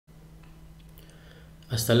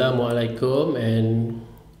Assalamualaikum and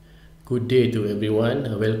good day to everyone.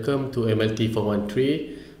 Welcome to MLT413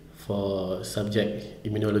 for subject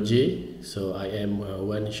Immunology. So I am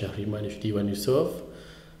one Shahriman, Yushdie, one Yusoff,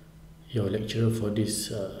 your lecturer for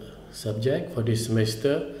this subject for this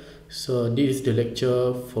semester. So this is the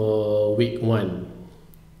lecture for week 1.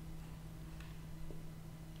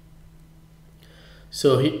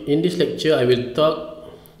 So in this lecture I will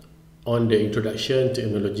talk on the introduction to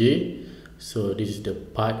immunology. So this is the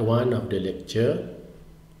part 1 of the lecture.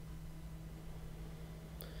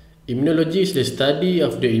 Immunology is the study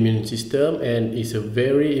of the immune system and is a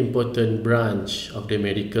very important branch of the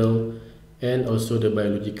medical and also the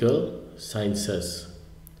biological sciences.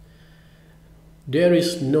 There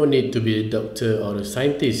is no need to be a doctor or a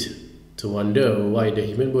scientist to wonder why the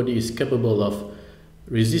human body is capable of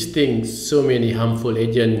resisting so many harmful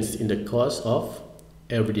agents in the course of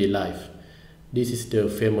everyday life. This is the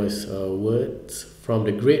famous words from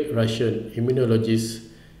the great Russian immunologist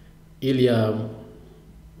Ilya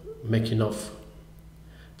Makinov,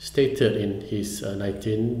 stated in his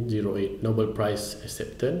 1908 Nobel Prize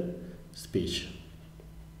acceptance speech.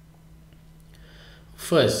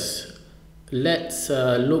 First, let's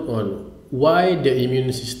look on why the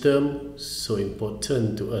immune system is so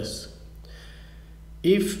important to us.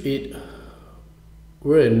 If it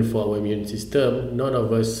weren't for our immune system, none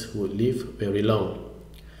of us would live very long.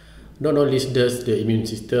 Not only does the immune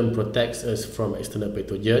system protect us from external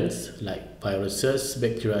pathogens like viruses,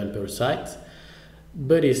 bacteria and parasites,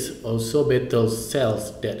 but it also battles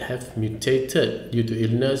cells that have mutated due to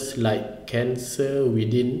illness like cancer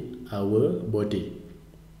within our body.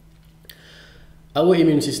 Our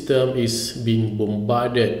immune system is being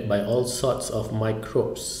bombarded by all sorts of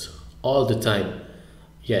microbes all the time.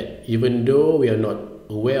 Yet, even though we are not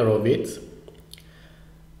aware of it,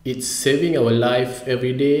 it's saving our life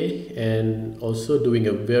every day and also doing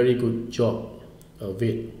a very good job of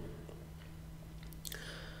it.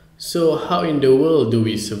 So how in the world do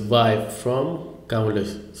we survive from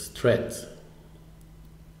countless threats?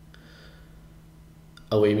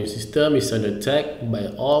 Our immune system is under attack by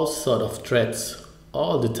all sorts of threats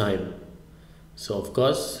all the time. So of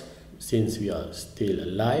course, since we are still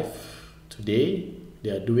alive today, they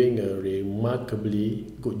are doing a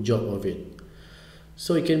remarkably good job of it.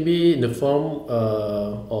 So it can be in the form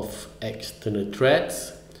of external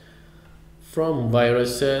threats from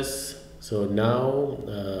viruses. So now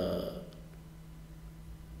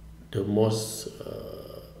the most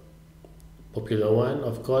popular one,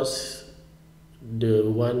 of course, the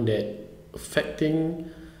one that affecting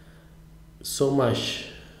so much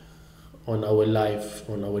on our life,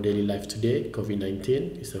 on our daily life today,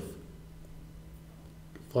 COVID-19 is a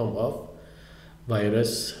form of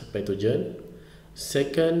virus pathogen.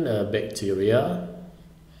 Second, bacteria.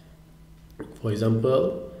 For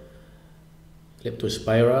example,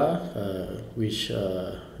 Leptospira, which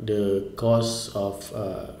the cause of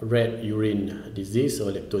red urine disease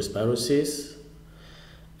or leptospirosis.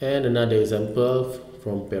 And another example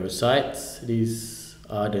from parasites. These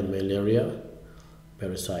are the malaria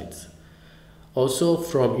parasites. Also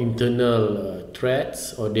from internal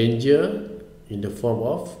threats or danger in the form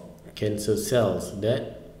of cancer cells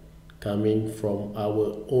that coming from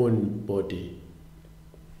our own body.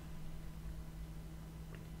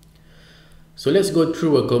 So let's go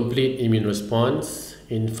through a complete immune response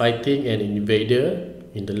in fighting an invader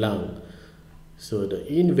in the lung. So the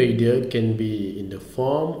invader can be in the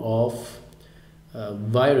form of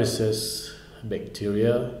viruses,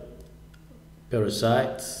 bacteria,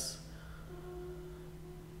 parasites,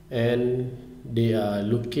 and they are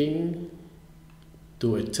looking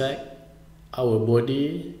to attack our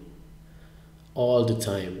body all the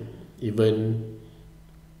time, even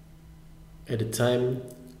at the time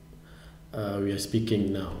we are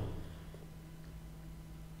speaking now.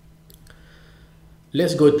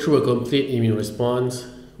 Let's go through a complete immune response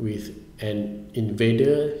with an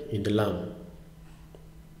invader in the lung.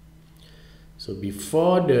 So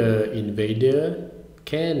before the invader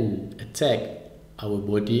can attack our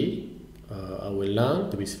body, our lung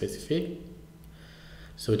to be specific,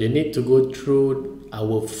 so they need to go through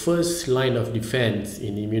our first line of defense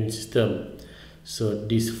in the immune system. So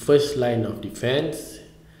this first line of defense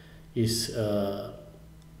is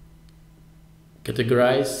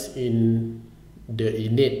categorized in the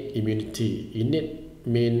innate immunity. Innate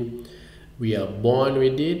means we are born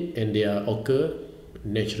with it and they are occur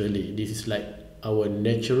naturally. This is like our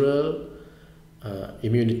natural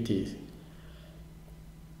immunity.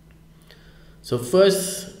 So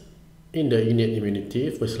first, in the innate immunity,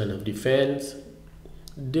 first line of defense,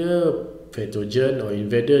 the pathogen or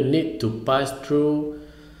invader need to pass through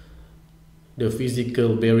the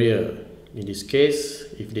physical barrier. In this case,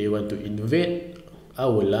 if they want to invade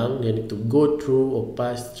our lung, they need to go through or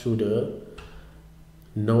pass through the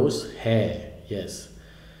nose hair. Yes,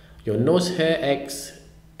 your nose hair acts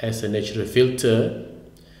as a natural filter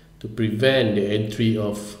to prevent the entry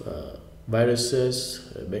of viruses,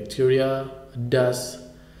 bacteria, dust,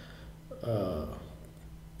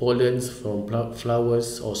 pollens from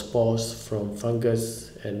flowers, or spores from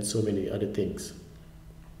fungus, and so many other things.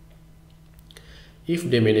 If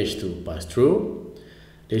they manage to pass through,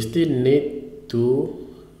 they still need to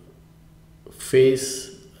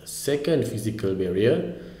face a second physical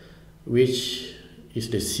barrier, which is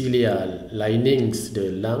the cilia linings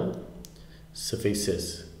the lung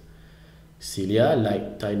surfaces. Cilia,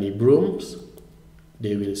 like tiny brooms,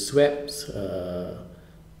 they will sweep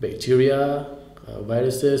bacteria,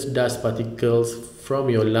 viruses, dust particles from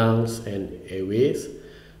your lungs and airways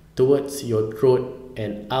towards your throat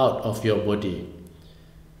and out of your body.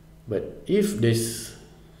 But if this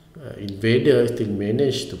invader still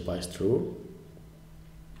manage to pass through,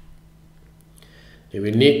 they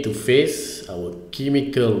will need to face our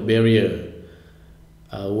chemical barrier,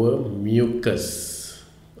 our mucus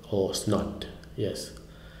or snot. Yes,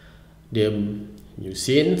 the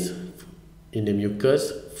mucins in the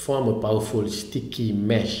mucus form a powerful sticky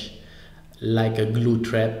mesh like a glue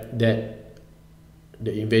trap that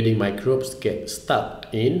the invading microbes get stuck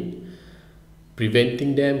in,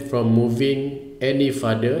 preventing them from moving any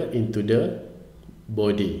further into the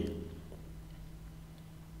body.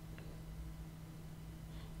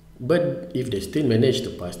 But if they still manage to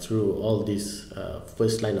pass through all this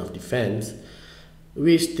first line of defense,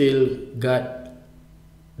 we still got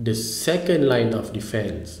the second line of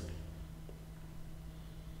defense.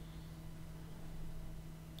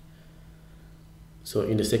 So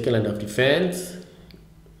in the second line of defense,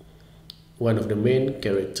 one of the main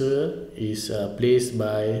character is placed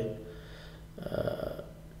by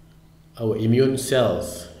our immune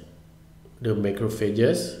cells, the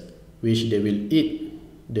macrophages, which they will eat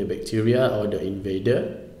the bacteria or the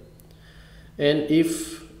invader. And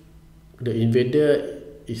if the invader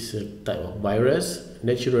is a type of virus,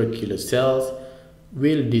 natural killer cells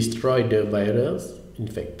will destroy the virus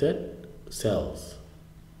infected cells.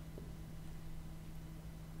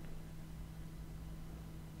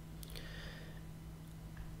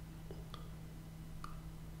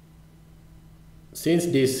 Since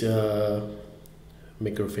these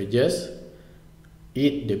macrophages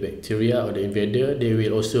eat the bacteria or the invader, they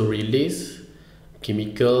will also release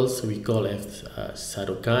chemicals we call as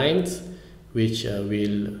cytokines, which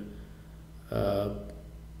will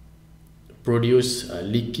produce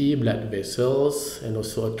leaky blood vessels and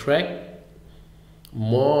also attract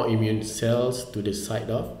more immune cells to the site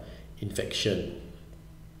of infection.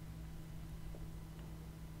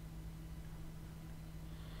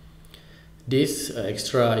 These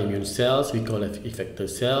extra immune cells, we call effector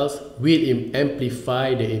cells, will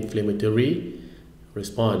amplify the inflammatory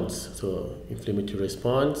response. So inflammatory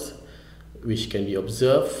response, which can be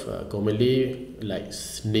observed commonly, like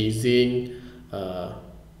sneezing,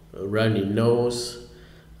 runny nose,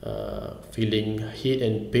 feeling heat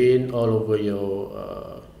and pain all over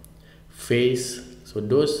your face. So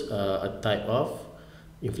those are a type of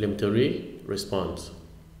inflammatory response.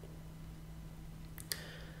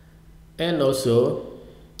 And also,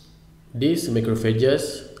 these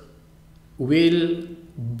macrophages will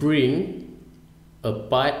bring a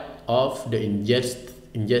part of the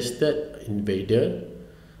ingested invader,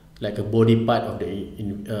 like a body part of the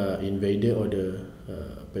invader or the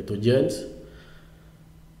pathogens.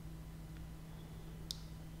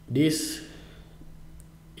 This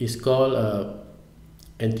is called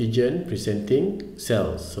antigen presenting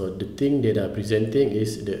cells. So the thing that are presenting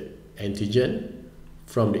is the antigen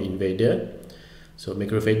from the invader. So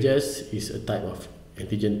macrophages is a type of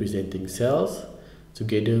antigen presenting cells,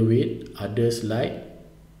 together with others like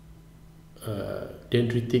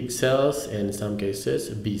dendritic cells and in some cases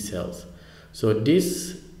B cells. So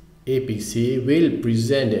this APC will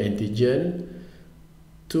present the antigen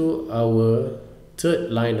to our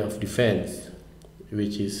third line of defense,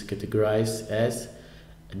 which is categorized as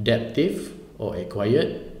adaptive or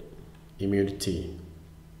acquired immunity.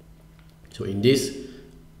 So in this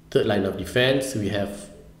third line of defense, we have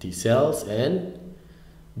T cells and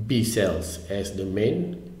B cells as the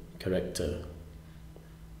main character.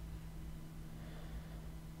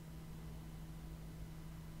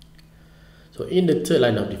 So in the third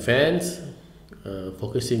line of defense,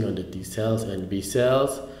 focusing on the T cells and B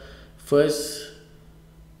cells, first,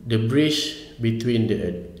 the bridge between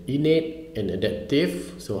the innate and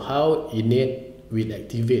adaptive. So how innate will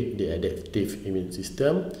activate the adaptive immune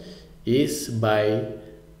system is by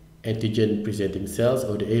antigen presenting cells,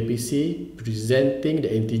 or the APC, presenting the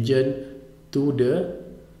antigen to the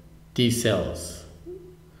T cells.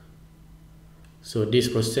 So this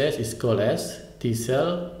process is called as T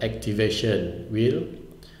cell activation.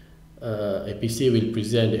 APC will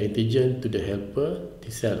present the antigen to the helper T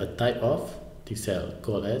cell, a type of T cell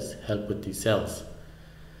called as helper T cells.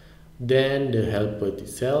 Then the helper T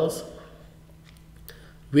cells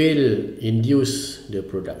will induce the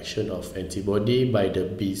production of antibody by the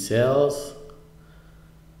B cells,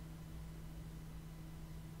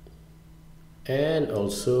 and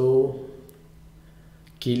also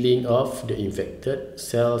killing of the infected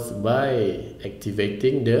cells by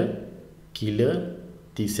activating the killer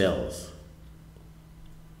T cells.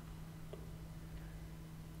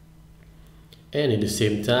 And at the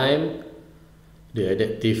same time, the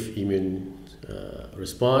adaptive immune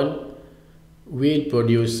response will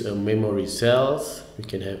produce memory cells.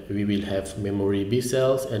 We will have memory B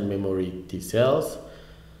cells and memory T cells.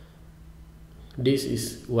 This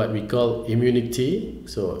is what we call immunity.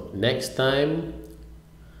 So next time,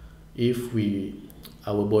 if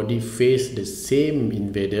our body face the same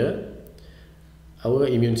invader, our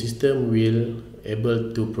immune system will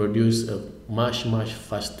able to produce a much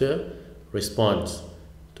faster response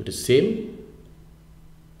to the same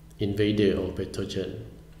invader or pathogen.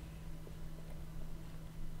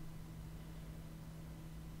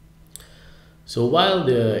 So while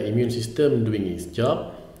the immune system doing its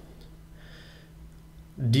job,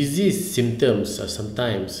 disease symptoms are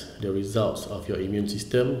sometimes the results of your immune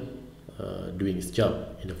system doing its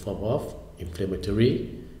job in the form of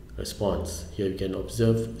inflammatory response. Here you can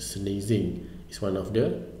observe sneezing is one of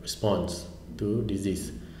the response to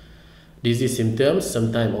disease. Disease symptoms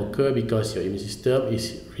sometimes occur because your immune system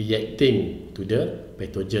is reacting to the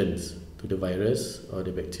pathogens, to the virus or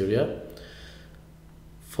the bacteria.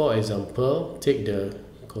 For example, take the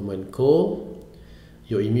common cold.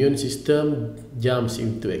 Your immune system jumps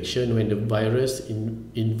into action when the virus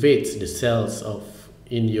invades the cells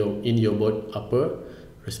in your upper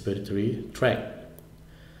respiratory tract.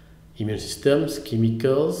 Immune system's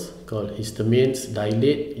chemicals called histamines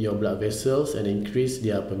dilate your blood vessels and increase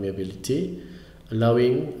their permeability,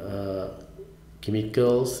 allowing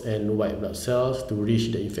chemicals and white blood cells to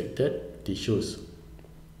reach the infected tissues.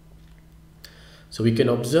 So we can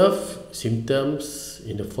observe symptoms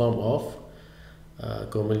in the form of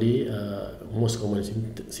most common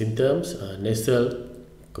symptoms, nasal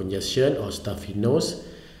congestion or stuffy nose.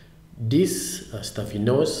 This stuffy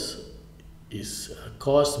nose is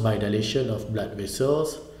caused by dilation of blood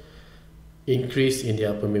vessels, increase in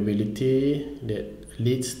their permeability that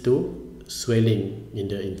leads to swelling in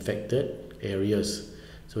the infected areas.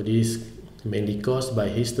 So this is mainly caused by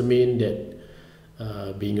histamine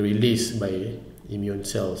that being released by immune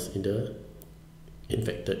cells in the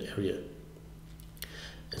infected area.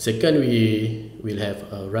 Second, we will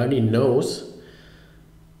have a runny nose,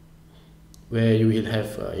 where you will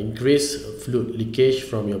have increased fluid leakage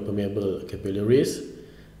from your permeable capillaries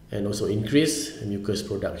and also increased mucus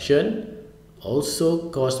production, also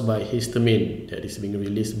caused by histamine that is being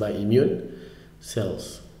released by immune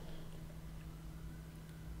cells.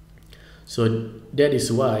 So that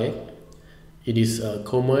is why it is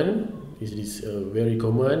very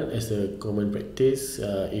common as a common practice.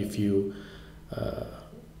 If you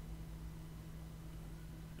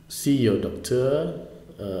see your doctor,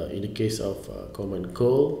 in the case of common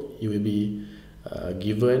cold, you will be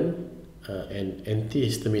given an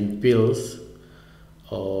antihistamine pills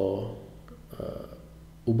or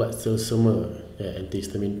ubat selsema,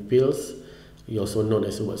 antihistamine pills, also known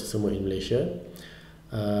as ubat selsema in Malaysia,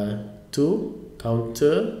 to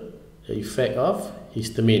counter the effect of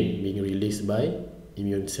histamine being released by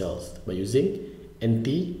immune cells by using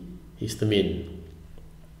antihistamine.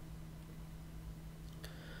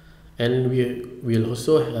 And we will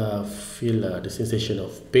also feel the sensation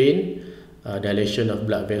of pain, dilation of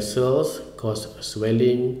blood vessels, cause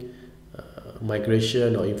swelling,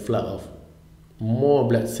 migration or influx of more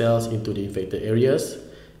blood cells into the infected areas,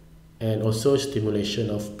 and also stimulation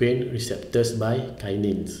of pain receptors by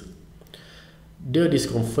kinins. The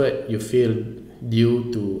discomfort you feel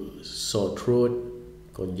due to sore throat,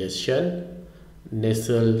 congestion,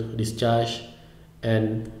 nasal discharge,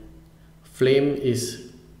 and phlegm is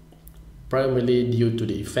primarily due to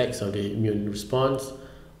the effects of the immune response,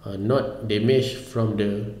 not damage from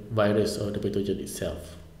the virus or the pathogen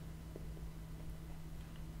itself.